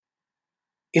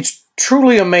It's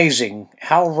truly amazing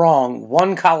how wrong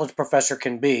one college professor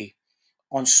can be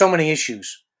on so many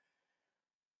issues.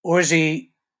 Or is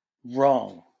he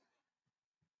wrong?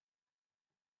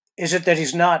 Is it that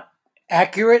he's not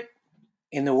accurate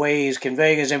in the way he's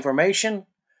conveying his information?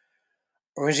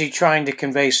 Or is he trying to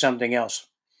convey something else?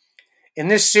 In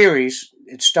this series,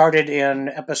 it started in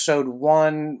episode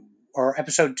 1 or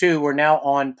episode 2. We're now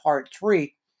on part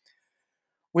 3.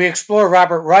 We explore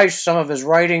Robert Reich, some of his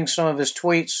writings, some of his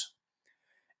tweets,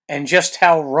 and just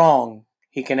how wrong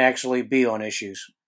he can actually be on issues.